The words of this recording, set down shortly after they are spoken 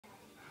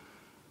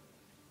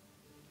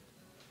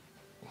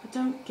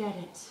don't get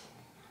it.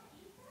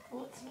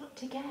 What's not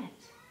to get?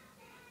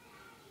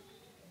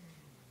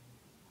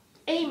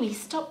 Amy,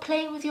 stop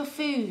playing with your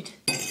food.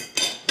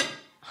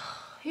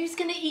 Who's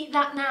going to eat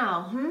that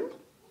now,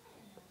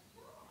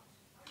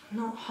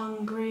 Not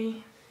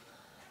hungry.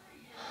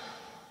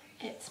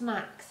 It's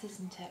Max,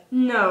 isn't it?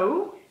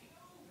 No.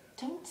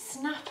 Don't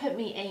snap at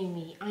me,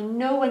 Amy. I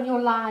know when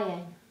you're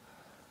lying.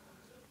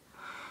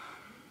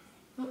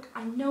 Look,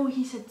 I know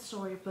he said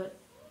sorry, but...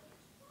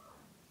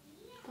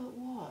 But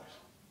what?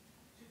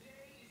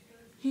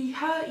 He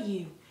hurt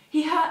you.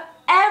 He hurt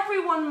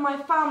everyone in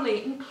my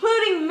family,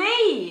 including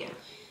me.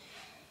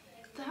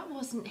 That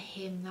wasn't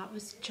him, that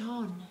was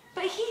John.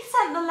 But he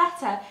sent the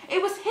letter.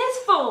 It was his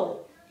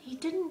fault. He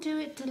didn't do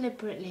it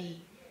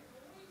deliberately.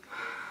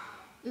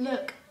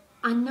 Look,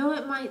 I know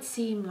it might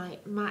seem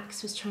like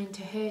Max was trying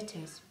to hurt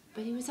us,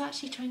 but he was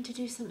actually trying to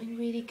do something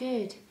really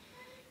good.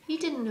 He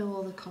didn't know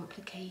all the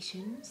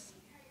complications.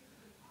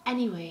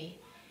 Anyway,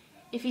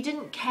 if he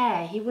didn't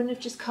care, he wouldn't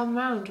have just come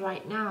round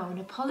right now and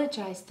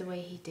apologised the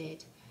way he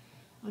did.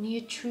 Only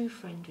a true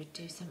friend would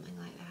do something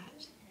like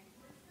that.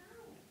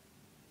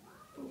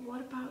 But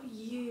what about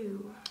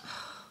you?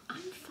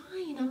 I'm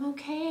fine, I'm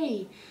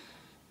okay.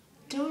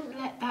 Don't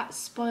let that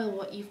spoil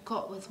what you've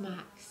got with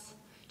Max.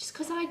 Just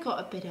because I got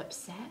a bit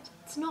upset,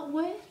 it's not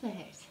worth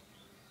it.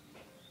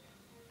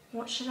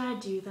 What should I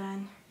do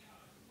then?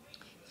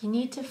 You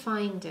need to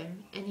find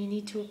him and you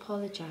need to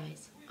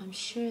apologise. I'm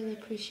sure they'll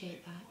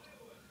appreciate that.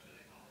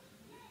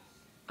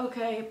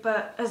 Okay,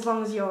 but as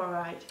long as you're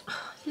alright.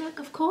 Look,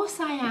 of course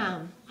I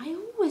am. I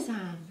always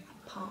am.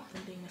 Apart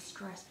from being a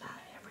stress bag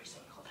every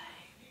single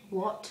day.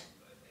 What?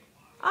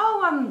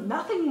 Oh,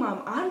 nothing,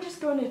 Mum. I'm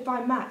just going to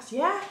find Max,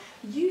 yeah?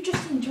 You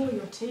just enjoy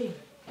your tea.